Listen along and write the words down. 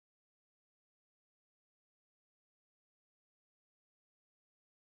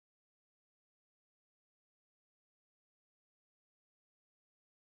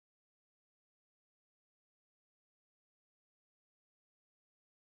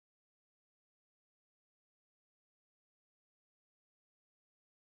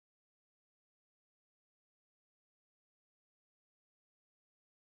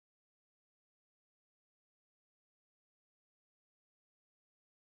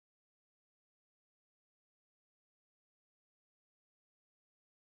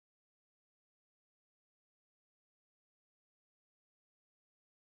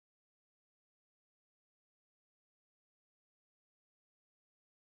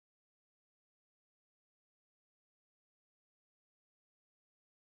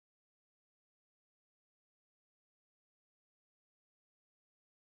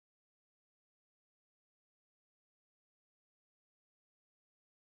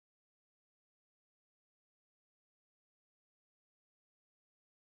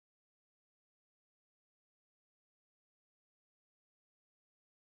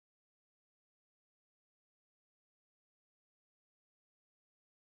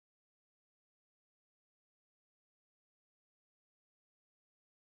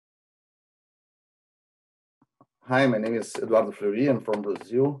Hi, my name is Eduardo Fleury. I'm from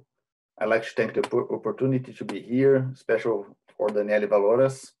Brazil. I'd like to thank the opportunity to be here, especially for Daniele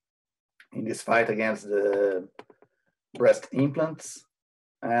Valoras in this fight against the breast implants.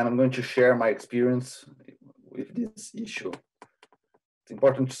 And I'm going to share my experience with this issue. It's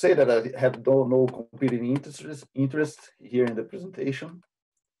important to say that I have no competing interest here in the presentation.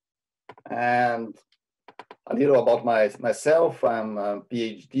 And a little about myself. I'm a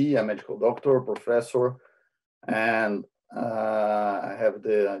PhD, a medical doctor, professor, and I have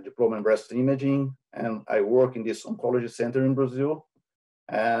the diploma in breast imaging, and I work in this oncology center in Brazil.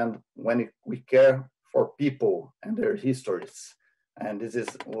 And when we care for people and their histories, and this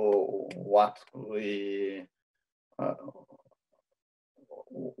is what we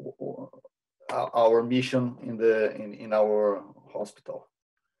our mission in our hospital.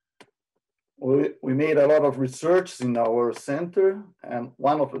 We made a lot of research in our center, and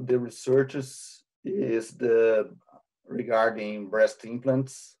one of the researches is regarding breast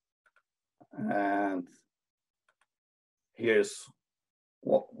implants. And here's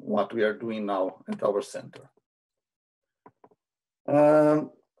what we are doing now at our center.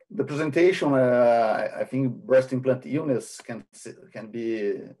 The presentation, I think breast implant illness can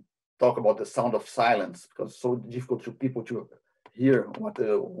be talk about the sound of silence, because it's so difficult for people to hear what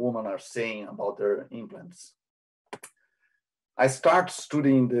the women are saying about their implants. I started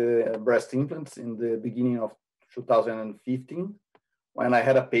studying the breast implants in the beginning of 2015, when I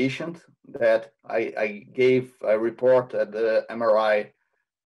had a patient that I gave a report at the MRI,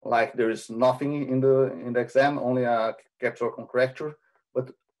 like there is nothing in the exam, only a capsular contracture.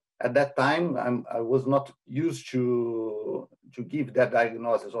 But at that time, I was not used to give that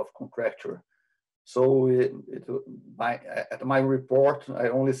diagnosis of contracture. So at my report, I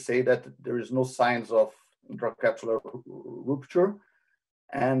only say that there is no signs of intracapsular rupture.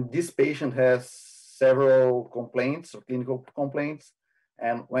 And this patient has several complaints, or clinical complaints.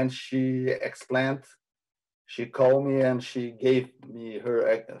 And when she explained, she called me and she gave me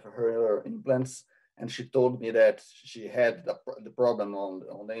her implants. And she told me that she had the problem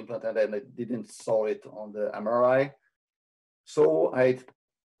on the implant and then it didn't solve it on the MRI. So I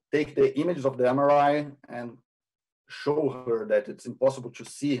take the images of the MRI and show her that it's impossible to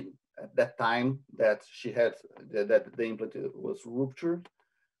see at that time that she had that the implant was ruptured.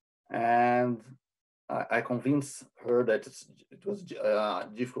 And I convinced her that it was a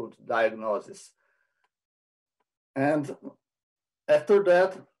difficult diagnosis. And after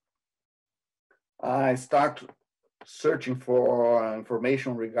that, I start searching for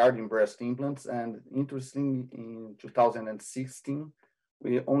information regarding breast implants. And interestingly, in 2016,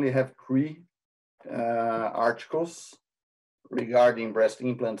 we only have 3 articles regarding breast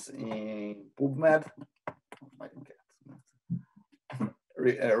implants in PubMed.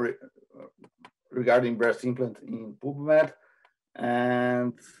 Regarding breast implant in PubMed,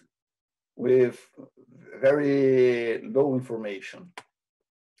 and with very low information.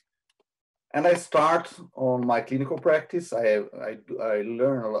 And I start on my clinical practice. I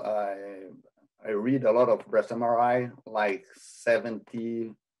read a lot of breast MRI, like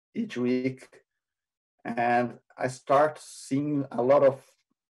 70 each week. And I start seeing a lot of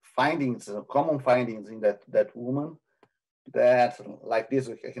findings, common findings in that woman, that like this,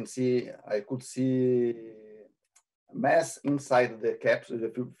 I could see mass inside the capsule,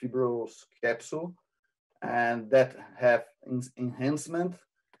 the fibrous capsule, and that have enhancement.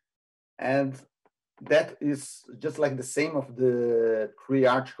 And that is just like the same of the 3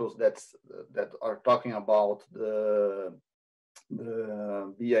 articles that are talking about the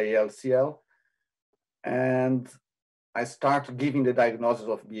BALCL. And I start giving the diagnosis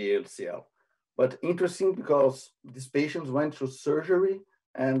of BALCL. But interesting, because these patients went through surgery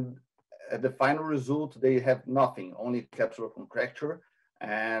and at the final result, they have nothing, only capsular contracture.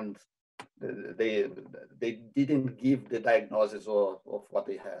 And they didn't give the diagnosis of what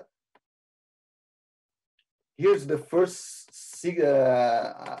they had. Here's the first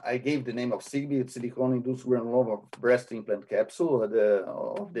I gave the name of SIGBIC, silicone induced granuloma breast implant capsule of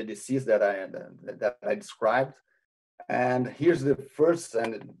the disease that I described. And here's the first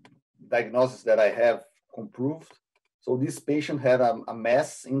diagnosis that I have comproved. So this patient had a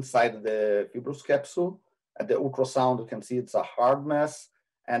mass inside the fibrous capsule. At the ultrasound, you can see it's a hard mass.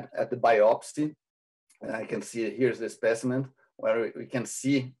 And at the biopsy, I can see here's the specimen where we can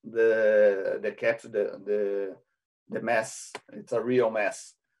see the capsule, the mass. It's a real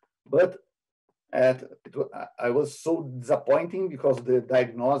mass. But I was so disappointing because the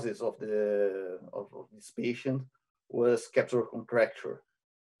diagnosis of this patient was capsular contracture,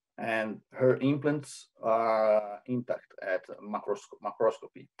 and her implants are intact at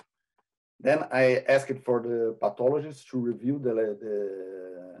macroscopy. Then I asked for the pathologist to review the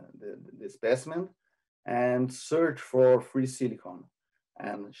specimen and search for free silicone.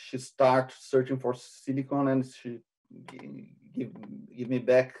 And she started searching for silicone, and she give me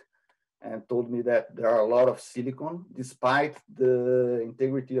back and told me that there are a lot of silicone despite the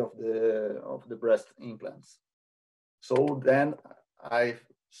integrity of the breast implants. So then I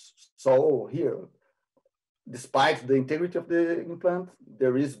saw here, despite the integrity of the implant,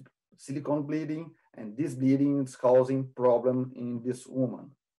 there is silicone bleeding, and this bleeding is causing problem in this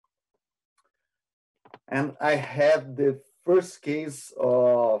woman. And I had the first case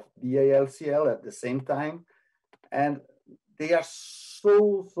of BALCL at the same time, and they are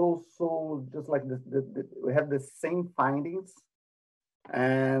so just like we have the same findings.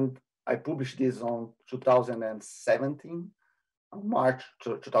 And I published this on 2017, on March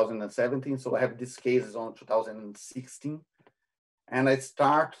 2017. So I have these cases on 2016, and I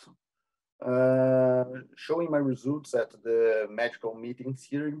start showing my results at the medical meetings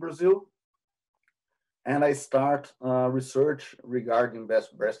here in Brazil. And I start research regarding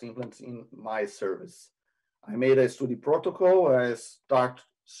breast implants in my service. I made a study protocol. I start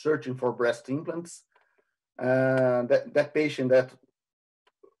searching for breast implants. That patient that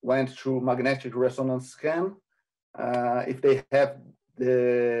went through magnetic resonance scan, if they have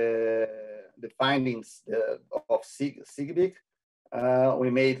the findings of SIGBIC, we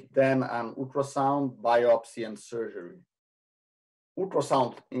made then an ultrasound, biopsy, and surgery.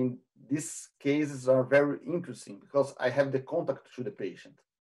 Ultrasound in these cases are very interesting because I have the contact to the patient,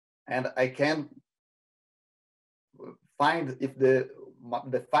 and I can find if the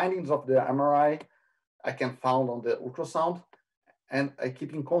findings of the MRI I can find on the ultrasound, and I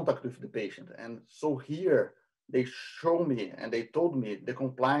keep in contact with the patient. And so here they show me and they told me the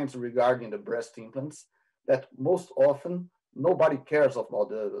compliance regarding the breast implants that most often nobody cares about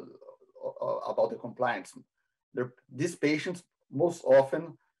the compliance. These patients most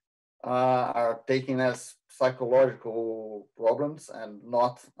often are taken as psychological problems and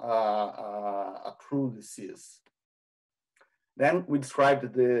not a true disease. Then we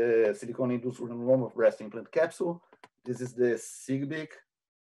described the silicone-induced granuloma breast implant capsule. This is the SIGBIC.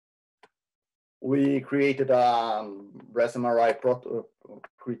 We created a breast MRI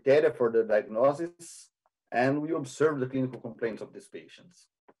criteria for the diagnosis, and we observed the clinical complaints of these patients.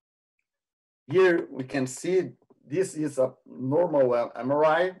 Here we can see this is a normal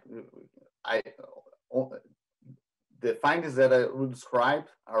MRI. The findings that I will describe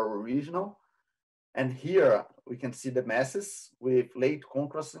are original. And here we can see the masses with late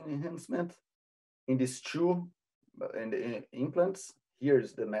contrast enhancement in these two in the implants. Here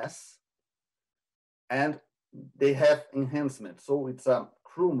is the mass. And they have enhancement. So it's a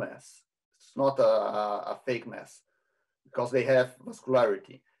true mass. It's not a fake mass because they have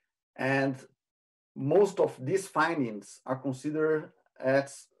vascularity. And most of these findings are considered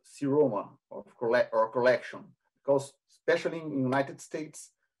as seroma or collection, because especially in the United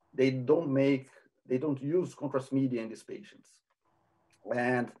States, they don't use contrast media in these patients.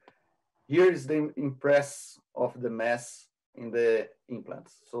 And here is the impress of the mass in the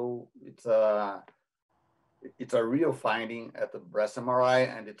implants. So it's a real finding at the breast MRI,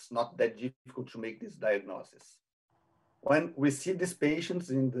 and it's not that difficult to make this diagnosis. When we see these patients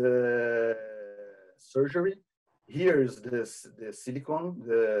in the surgery, here is the silicone,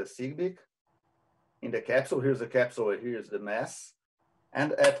 the SIGBIC in the capsule. Here's the capsule, here's the mass.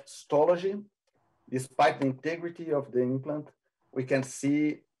 And at histology, despite the integrity of the implant, we can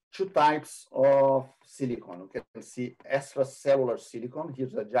see two types of silicone. We can see extracellular silicone.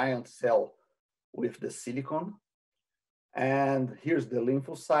 Here's a giant cell with the silicone. And here's the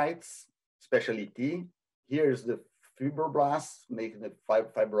lymphocytes, especially T. Here's the fibroblasts making the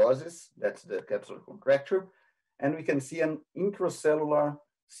fibrosis. That's the capsular contracture. And we can see an intracellular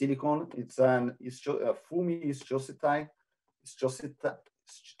silicone. It's a fulmi histiocyte.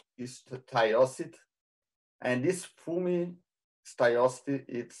 And this fulmi histiocyte,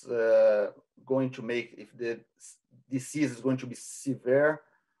 it's going to make if the disease is going to be severe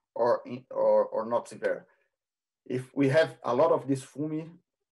or not severe. If we have a lot of these fulmi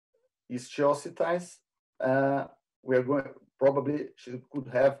histiocytes, we are going probably could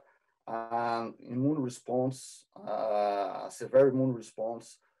have an immune response, a severe immune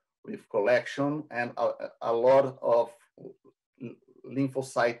response with collection and a lot of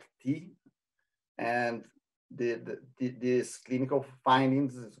lymphocyte T, and this clinical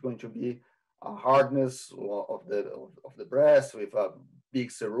findings is going to be a hardness of the breast with a big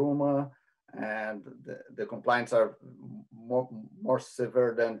seroma, and the complaints are more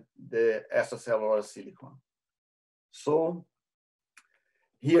severe than the extracellular silicone. So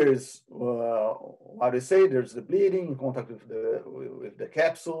here is what we say, there's the bleeding in contact with the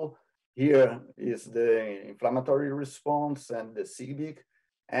capsule. Here is the inflammatory response and the SIGBIC.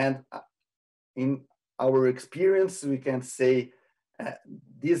 And in our experience, we can say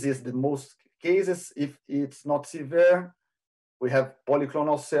this is the most cases. If it's not severe, we have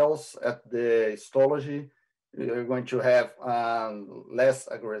polyclonal cells at the histology. You're going to have less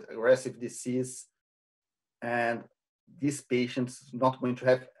aggressive disease, and these patients not going to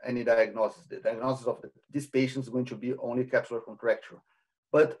have any diagnosis. The diagnosis of this patient is going to be only capsular contracture.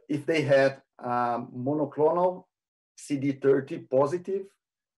 But if they had monoclonal CD30 positive,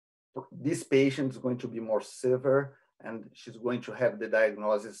 this patient is going to be more severe, and she's going to have the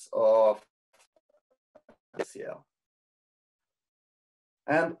diagnosis of ACL.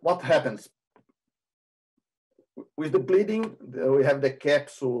 And what happens? With the bleeding, we have the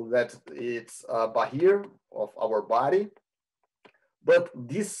capsule that it's a barrier of our body, but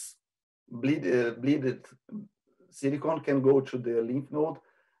this bleeded silicone can go to the lymph node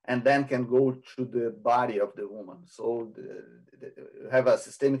and then can go to the body of the woman. So you have a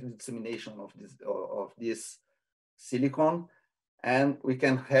systemic dissemination of this silicone, and we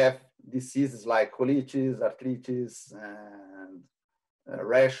can have diseases like colitis, arthritis, and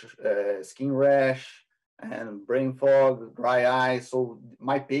rash, skin rash, and brain fog, dry eye. So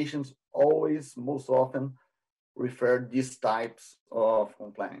my patients always, most often, refer these types of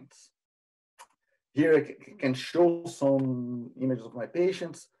complaints. Here I can show some images of my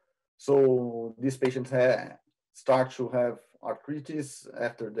patients. So these patients start to have arthritis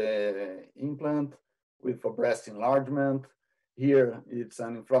after the implant with a breast enlargement. Here it's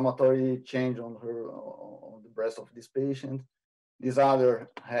an inflammatory change on the breast of this patient. This other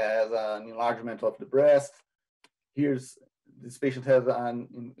has an enlargement of the breast. This patient has a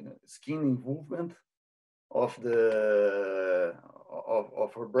skin involvement of her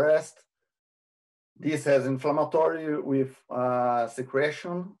breast. This has inflammatory with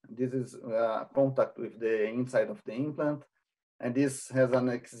secretion. This is contact with the inside of the implant. And this has an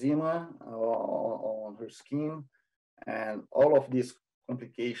eczema on her skin. And all of these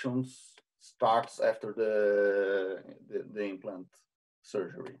complications starts after the implant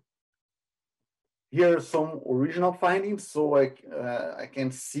surgery. Here are some original findings. So I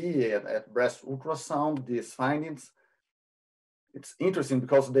can see at breast ultrasound these findings. It's interesting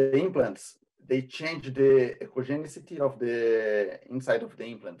because the implants, they change the echogenicity of the inside of the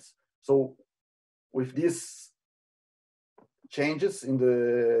implants. So with these changes in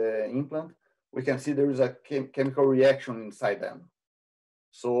the implant, we can see there is a chemical reaction inside them.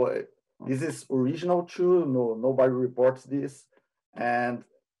 So this is original too, nobody reports this. And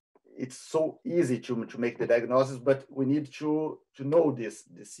it's so easy to make the diagnosis, but we need to know this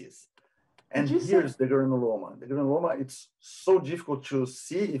disease. And here's the granuloma. The granuloma, it's so difficult to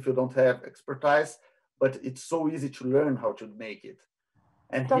see if you don't have expertise, but it's so easy to learn how to make it.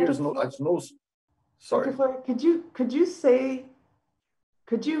 And here's sorry. Dr. Fleury,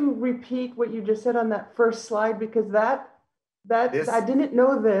 could you repeat what you just said on that first slide? Because I didn't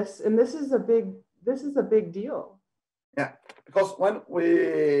know this, and this is a big deal. Yeah, because when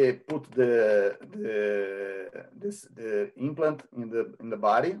we put the implant in the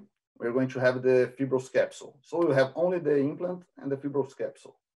body, we're going to have the fibrous capsule. So you have only the implant and the fibrous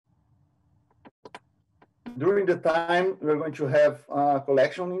capsule. During the time, we're going to have a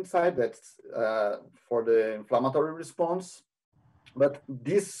collection inside that's for the inflammatory response. But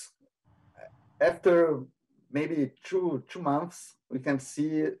this, after maybe two months, we can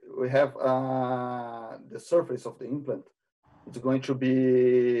see we have the surface of the implant. It's going to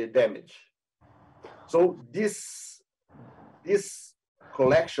be damaged. So this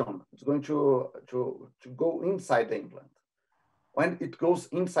collection is going to go inside the implant. When it goes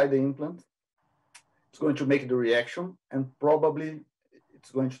inside the implant, it's going to make the reaction, and probably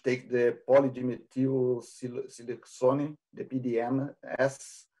it's going to take the polydimethyl silicone, the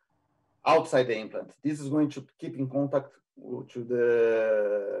PDMS, outside the implant. This is going to keep in contact to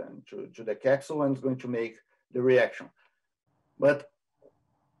the capsule, and it's going to make the reaction. But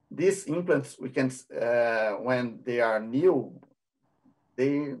these implants, we can when they are new,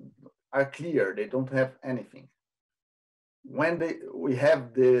 they are clear. They don't have anything. When we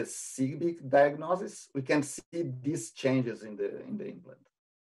have the SIGBIC diagnosis, we can see these changes in the implant.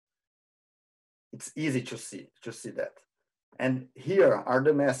 It's easy to see that. And here are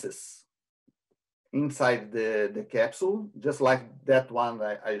the masses inside the capsule, just like that one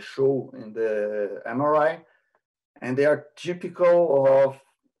that I show in the MRI. And they are typical of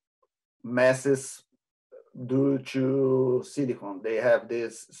masses due to silicone. They have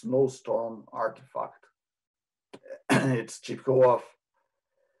this snowstorm artifact. It's typical of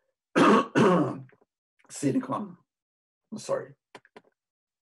silicone. Sorry.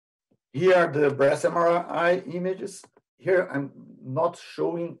 Here are the breast MRI images. Here I'm not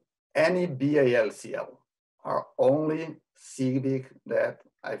showing any BALCL, are only SIGBIC that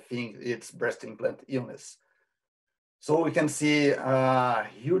I think it's breast implant illness. So we can see a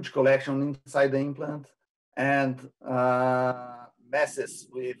huge collection inside the implant and masses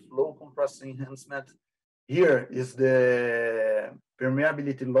with low contrast enhancement. Here is the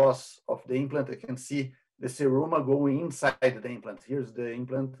permeability loss of the implant. You can see the seruma going inside the implant. Here's the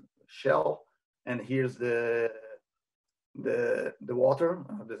implant shell, and here's the water,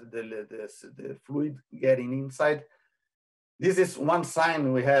 the fluid getting inside. This is one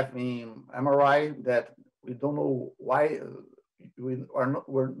sign we have in MRI that we don't know why,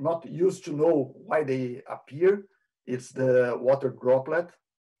 we're not used to know why they appear. It's the water droplet,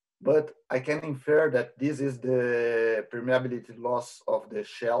 but I can infer that this is the permeability loss of the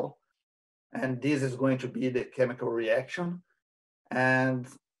shell, and this is going to be the chemical reaction. And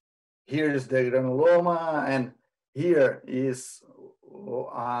here is the granuloma, and here is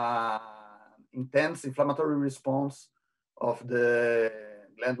intense inflammatory response of the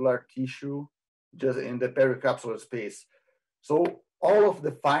glandular tissue just in the pericapsular space. So all of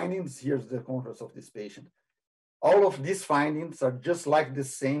the findings, here's the contrast of this patient. All of these findings are just like the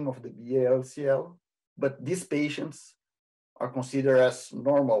same of the BALCL, but these patients are considered as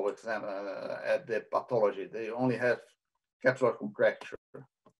normal at the pathology. They only have capsular contracture.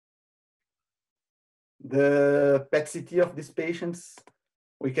 The PET-CT of these patients,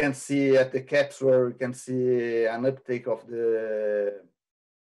 we can see at the capsular, we can see an uptake of the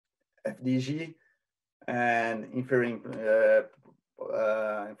FDG and inferring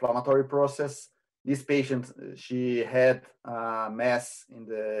inflammatory process. This patient, she had a mass in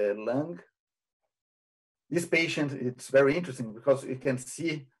the lung. This patient, it's very interesting because you can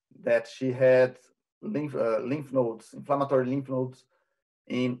see that she had lymph nodes, inflammatory lymph nodes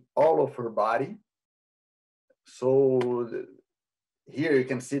in all of her body. So here you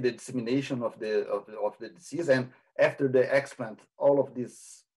can see the dissemination of the disease, and after the explant, all of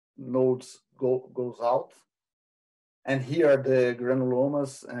these nodes goes out. And here are the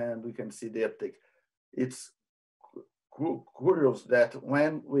granulomas, and we can see the uptake. It's curious that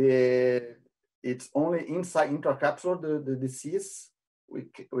when it's only inside intracapsular the disease,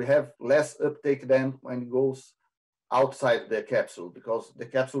 we have less uptake than when it goes outside the capsule, because the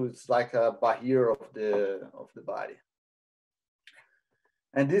capsule is like a barrier of the body.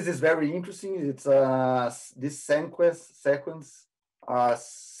 And this is very interesting. It's this sequence are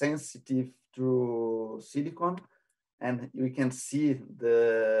sensitive to silicone, and we can see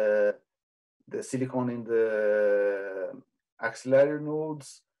the silicone in the axillary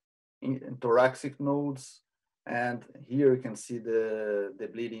nodes, in thoracic nodes, and here you can see the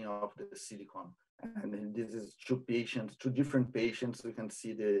bleeding of the silicone. And this is two different patients. We can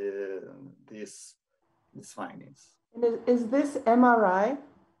see these findings. And is this MRI?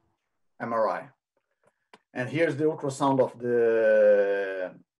 MRI. And here's the ultrasound of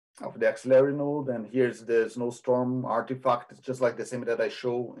the axillary node, and here's the snowstorm artifact. It's just like the same that I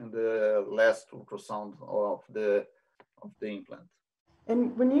show in the last ultrasound of the implant.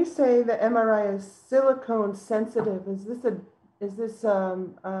 And when you say the MRI is silicone sensitive, is this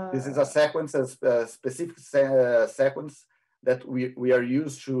a sequence, a specific sequence that we are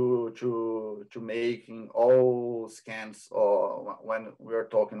used to make in all scans or when we're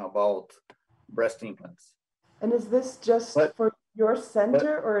talking about breast implants. And is this just for your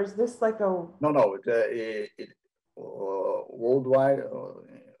center, or is this like a... No, worldwide,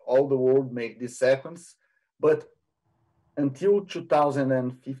 all the world make this sequence, but until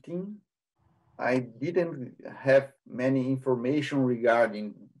 2015, I didn't have many information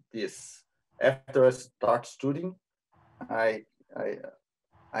regarding this. After I start studying, I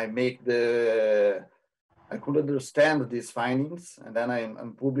could understand these findings, and then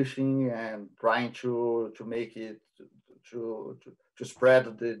I'm publishing and trying to make it to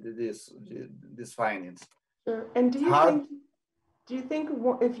spread these findings. Sure. And do you think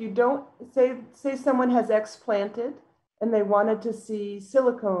if you don't say someone has explanted and they wanted to see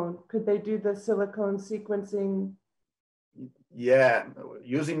silicone, could they do the silicone sequencing? Yeah,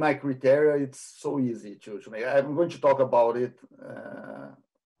 using my criteria, it's so easy to make. I'm going to talk about it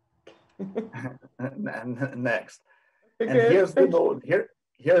next. And here's the node.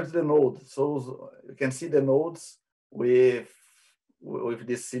 Here's the node. So you can see the nodes with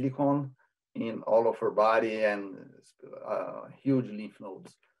this silicone in all of her body and huge lymph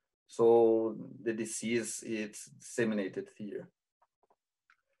nodes. So the disease is disseminated here.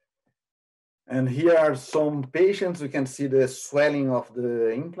 And here are some patients. We can see the swelling of the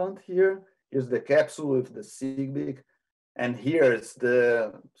implant here. Here's the capsule with the SIGBIC. And here's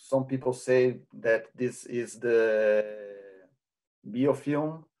some people say that this is the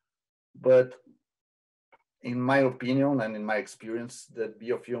biofilm, but in my opinion and in my experience, the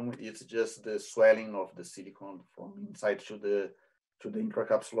biofilm is just the swelling of the silicone from inside to the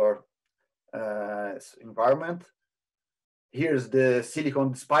intracapsular environment. Here's the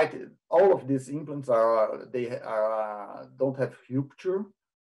silicone. Despite all of these implants don't have rupture,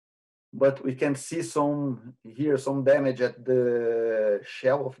 but we can see some damage at the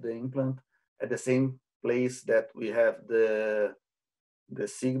shell of the implant at the same place that we have the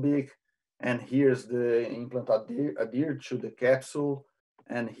SIGBIC. And here's the implant adhered to the capsule.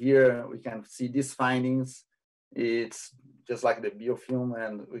 And here we can see these findings. It's just like the biofilm,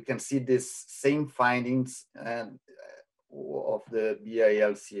 and we can see these same findings and of the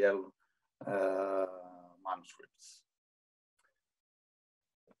BILCL manuscripts.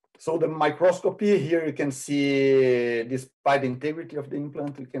 So the microscopy here, you can see, despite the integrity of the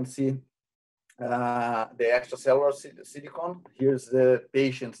implant, you can see the extracellular silicone. Here's the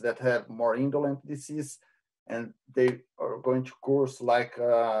patients that have more indolent disease, and they are going to course like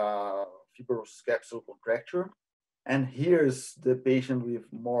fibrous capsule contracture. And here's the patient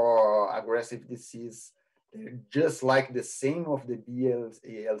with more aggressive disease. They're just like the same of the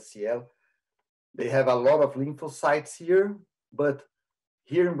BILCL. They have a lot of lymphocytes here, but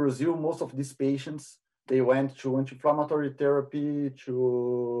here in Brazil, most of these patients, they went to anti-inflammatory therapy,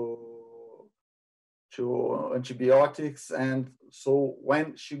 to antibiotics. And so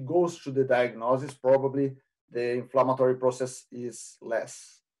when she goes to the diagnosis, probably the inflammatory process is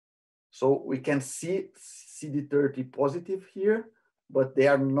less. So we can see CD30 positive here, but they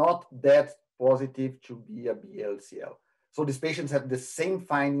are not that positive to be a BILCL. So these patients have the same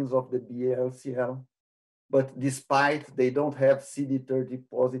findings of the BILCL, but despite they don't have CD30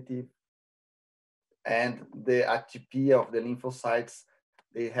 positive and the atypia of the lymphocytes,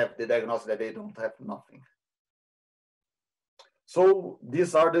 they have the diagnosis that they don't have nothing. So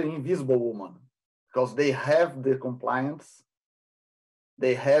these are the invisible women, because they have the compliance,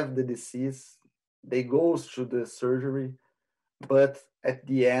 they have the disease, they go through the surgery, but at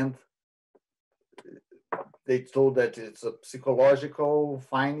the end, they told that it's a psychological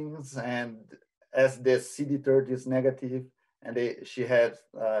findings, and as the CD30 is negative, and she had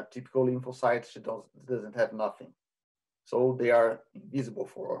typical lymphocytes, she doesn't have nothing. So they are invisible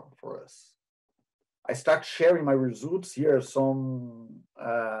for us. I start sharing my results. Here are some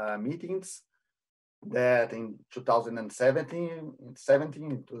meetings that in 2017,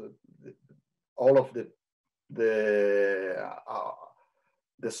 all of the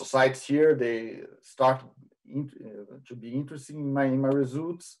societies here, they start to be interested in my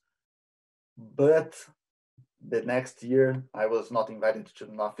results. But the next year, I was not invited to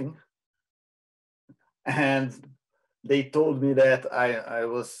nothing. And they told me that I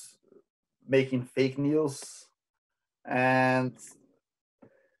was making fake news, and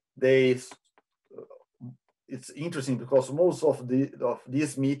it's interesting because most of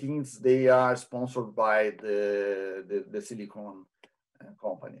these meetings, they are sponsored by the Silicone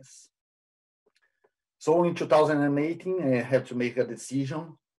companies. So in 2018, I had to make a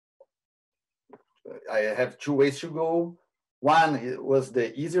decision. I have two ways to go. One was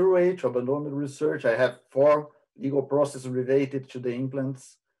the easier way, to abandon the research. I have 4 legal processes related to the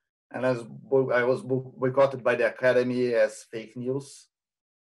implants, and I was boycotted by the academy as fake news.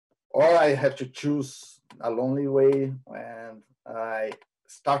 Or I have to choose a lonely way, and I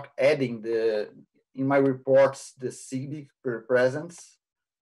start adding in my reports the SIGBIC presence.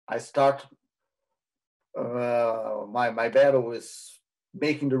 I start my battle is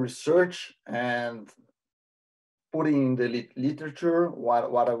making the research and putting in the literature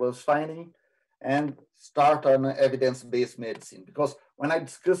what I was finding, and start an evidence-based medicine. Because when I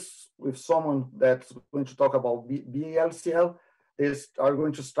discuss with someone that's going to talk about BILCL, they are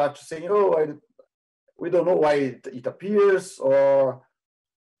going to start to say, oh, we don't know why it appears, or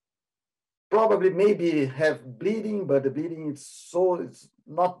probably maybe have bleeding, but the bleeding it's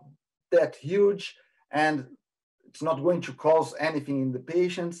not that huge, and it's not going to cause anything in the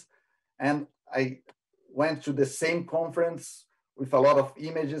patients. And I went to the same conference with a lot of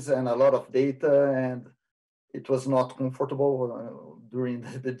images and a lot of data, and it was not comfortable during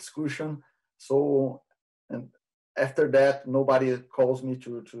the discussion. So, and after that, nobody calls me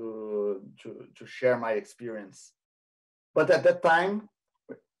to share my experience. But at that time,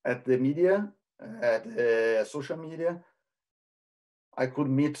 at the media, at social media, I could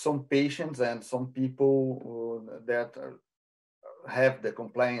meet some patients and some people that have the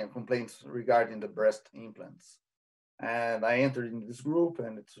complaints regarding the breast implants. And I entered in this group,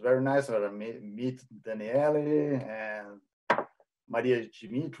 and it's very nice. I meet Daniele and Maria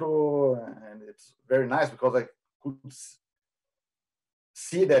Dimitro, and it's very nice because I could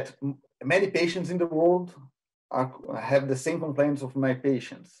see that many patients in the world have the same complaints of my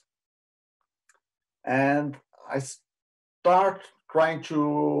patients. And I start trying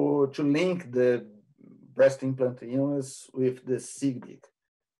to link the breast implant illness with the SIGBIC.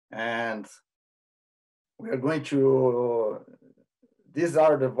 And we are going to, these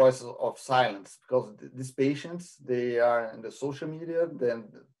are the voices of silence, because these patients, they are in the social media, then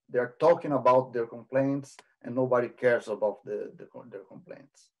they're talking about their complaints, and nobody cares about their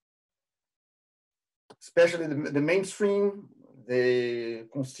complaints. Especially the mainstream, they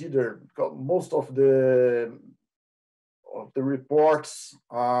consider, most of the reports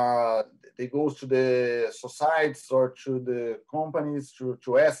they go to the societies or to the companies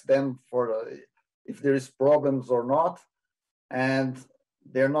to ask them for if there is problems or not, and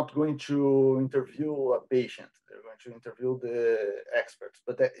they're not going to interview a patient. They're going to interview the experts.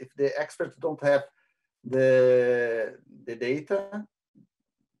 But if the experts don't have the data,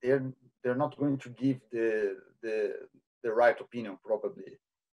 they're not going to give the right opinion, probably.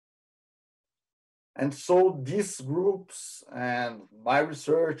 And so these groups and my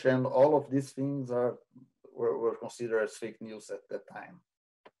research and all of these things were considered as fake news at that time.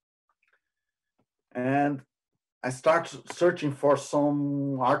 And I started searching for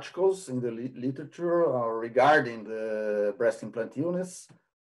some articles in the literature regarding the breast implant illness.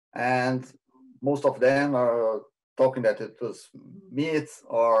 And most of them are talking that it was myth,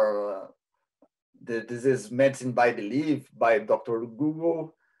 or this is medicine by belief by Dr.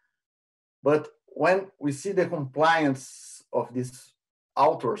 Google. But when we see the compliance of these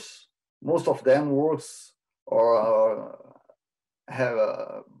authors, most of them works or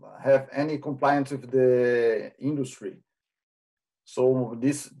have any compliance with the industry. So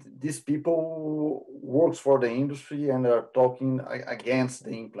these people works for the industry and are talking against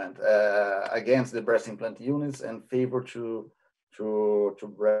the implant, against the breast implant units, and favor to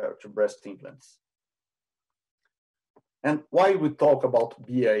breast implants. And why we talk about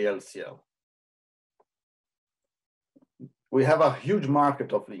BALCL? We have a huge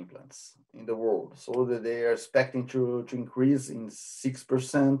market of implants in the world, so that they are expecting to increase in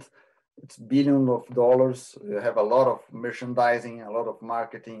 6%. It's billions of dollars. We have a lot of merchandising, a lot of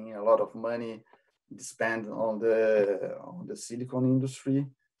marketing, a lot of money spent on the silicone industry.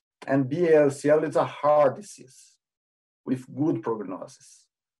 And BALCL is a heart disease with good prognosis.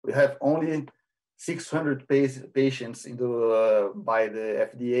 We have only 600 patients by the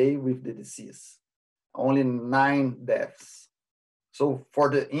FDA with the disease, only 9 deaths. So for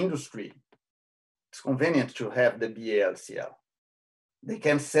the industry, it's convenient to have the BALCL. They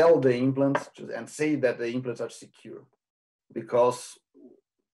can sell the implants and say that the implants are secure, because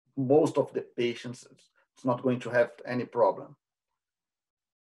most of the patients, it's not going to have any problem.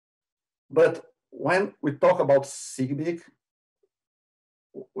 But when we talk about SIGBIC,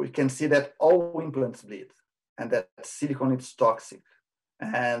 we can see that all implants bleed, and that silicone is toxic,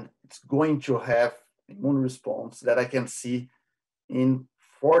 and it's going to have immune response that I can see in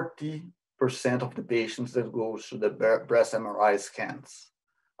 40% of the patients that go to the breast MRI scans.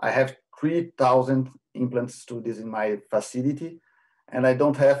 I have 3,000 implant studies in my facility, and I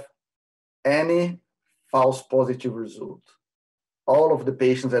don't have any false positive result. All of the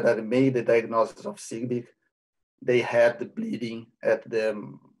patients that had made the diagnosis of SIGBIC, they had the bleeding at the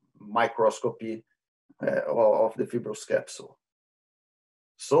microscopy of the fibrous capsule.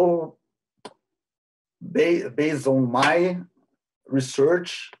 So based on my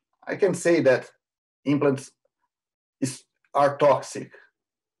research, I can say that implants are toxic.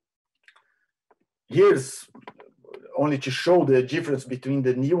 Here's only to show the difference between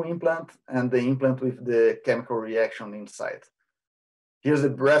the new implant and the implant with the chemical reaction inside. Here's the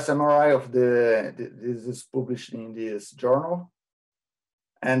breast MRI of this is published in this journal.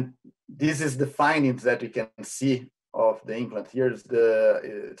 And this is the findings that you can see of the implant. Here's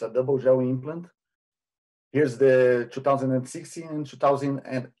it's a double gel implant. Here's the 2016 and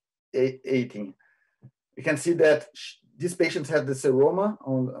 2018. You can see that these patients had the seroma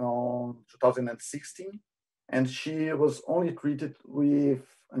on 2016, and she was only treated with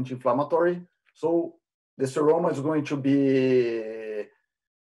anti-inflammatory. So the seroma is going to be,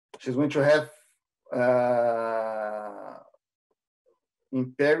 she's going to have,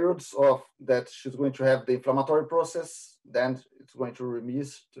 in periods of that, she's going to have the inflammatory process, then it's going to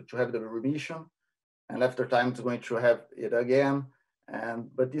have the remission. And after time, it's going to have it again.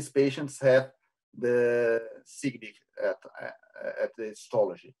 But these patients have the SIGBIC at the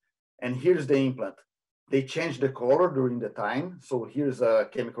histology. And here's the implant. They changed the color during the time. So here's a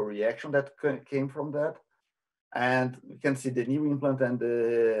chemical reaction that came from that. And you can see the new implant and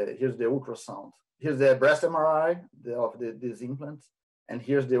here's the ultrasound. Here's the breast MRI of these implants. And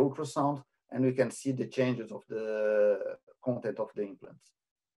here's the ultrasound. And we can see the changes of the content of the implants.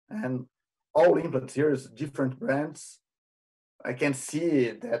 And all implants, here's different brands. I can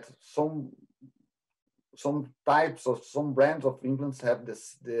see that some types of some brands of implants have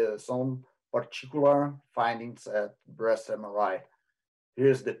some particular findings at breast MRI.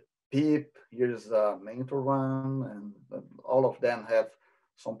 Here's the PIP, here's the mentor one, and all of them have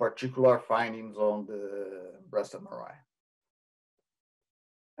some particular findings on the breast MRI.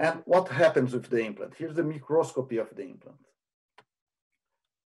 And what happens with the implant? Here's the microscopy of the implant.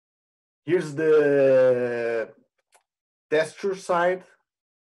 Here's the texture side,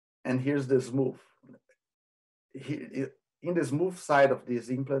 and here's the smooth. In the smooth side of this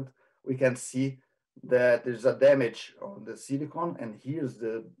implant, we can see that there's a damage on the silicone, and here's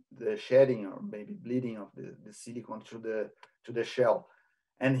the shedding or maybe bleeding of the silicone to the shell.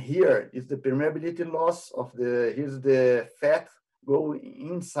 And here is the permeability loss of here's the fat going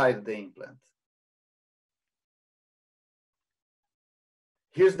inside the implant.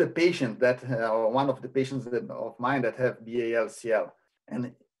 Here's the patient that, one of the patients of mine that have BALCL.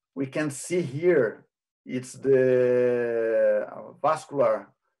 And we can see here, it's the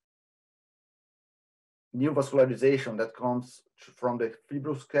new vascularization that comes from the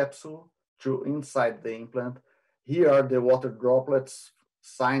fibrous capsule to inside the implant. Here are the water droplets,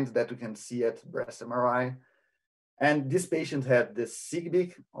 signs that we can see at breast MRI. And this patient had the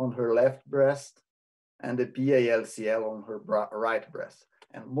SIGBIC on her left breast and the BALCL on her right breast.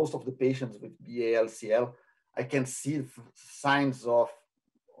 And most of the patients with BALCL, I can see signs of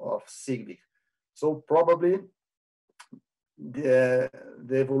SIGBIC. So probably the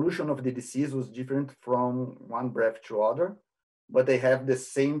evolution of the disease was different from one breath to other, but they have the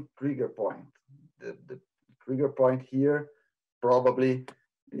same trigger point. The trigger point here, probably,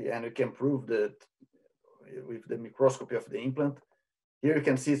 and you can prove that with the microscopy of the implant. Here you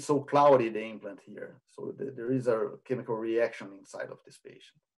can see it's so cloudy, the implant here. So there is a chemical reaction inside of this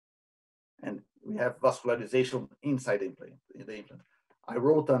patient. And we have vascularization inside the implant. I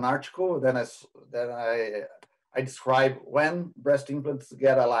wrote an article, then I describe when breast implants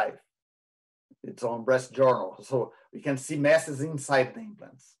get alive. It's on Breast Journal. So we can see masses inside the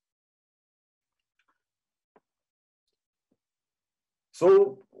implants.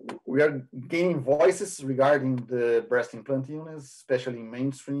 So we are gaining voices regarding the breast implant illness, especially in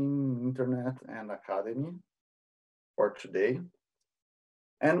mainstream, internet, and academy for today.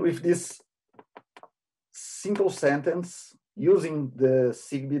 And with this simple sentence, using the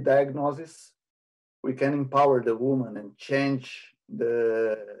SIGBIC diagnosis, we can empower the woman and change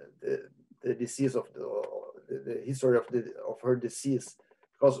the disease of the history of her disease,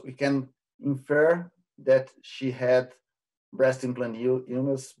 because we can infer that she had breast implant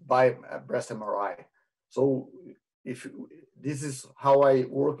illness by breast MRI. So if this is how I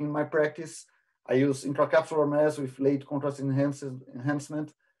work in my practice, I use intracapsular mass with late contrast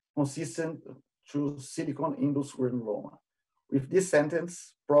enhancement consistent to silicone-induced granuloma. With this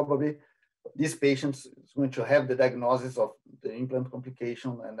sentence, probably this patient is going to have the diagnosis of the implant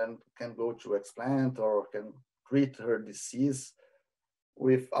complication and then can go to explant or can treat her disease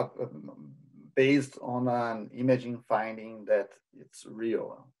with based on an imaging finding that it's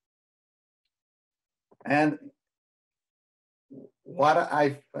real. And what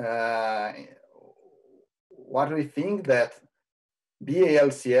we think that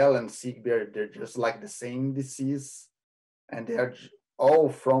BALCL and SIGBIC, they're just like the same disease, and they are all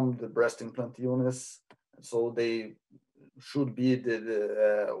from the breast implant illness. So they should be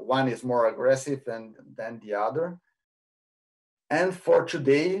one is more aggressive than the other. And for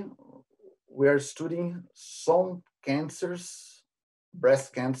today, we are studying some cancers,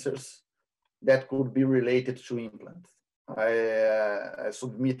 breast cancers, that could be related to implant. I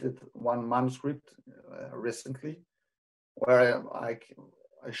submitted one manuscript recently where I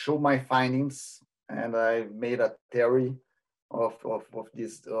show my findings and I made a theory of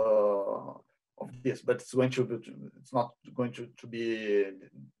this, but it's not going to be,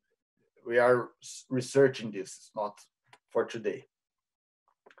 we are researching this, it's not for today.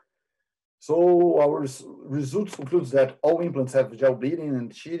 So our results concludes that all implants have gel bleeding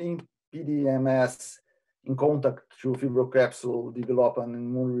and sheathing. PDMS in contact to fibrocapsule develop an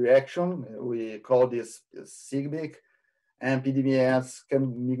immune reaction. We call this SIGBIC. And PDMS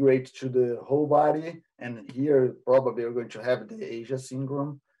can migrate to the whole body. And here probably we're going to have the Asia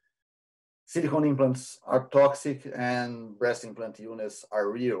syndrome. silicone implants are toxic and breast implant illness are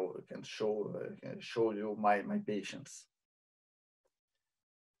real. I can show you my patients.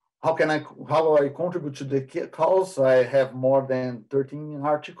 How I contribute to the cause? I have more than 13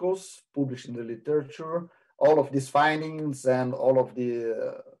 articles published in the literature. All of these findings and all of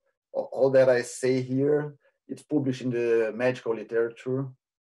the all that I say here, it's published in the medical literature.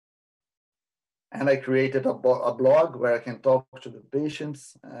 And I created a blog where I can talk to the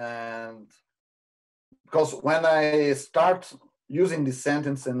patients. And because when I start using this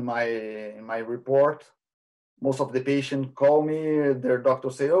sentence in my report, most of the patients call me, their doctor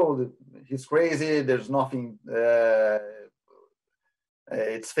say, oh, he's crazy, there's nothing,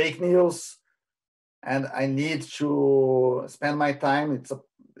 it's fake news. And I need to spend my time. It's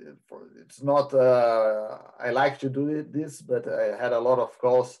not, I like to do this, but I had a lot of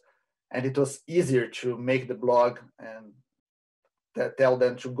calls and it was easier to make the blog and tell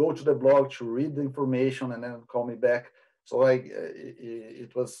them to go to the blog, to read the information and then call me back. So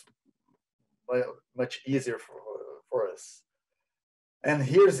it was much easier for us. And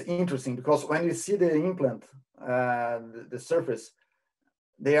here's interesting, because when you see the implant, the surface,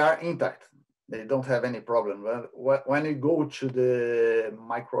 they are intact. They don't have any problem. When you go to the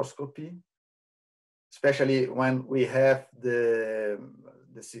microscopy, especially when we have the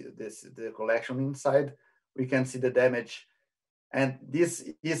collection inside, we can see the damage. And this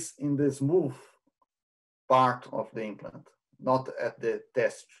is in the smooth part of the implant, not at the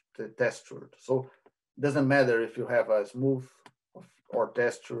texture. So it doesn't matter if you have a smooth or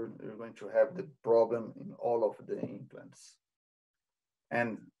texture, you're going to have the problem in all of the implants.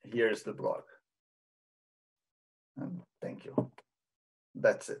 And here's the blog. And thank you.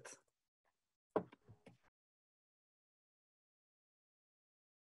 That's it.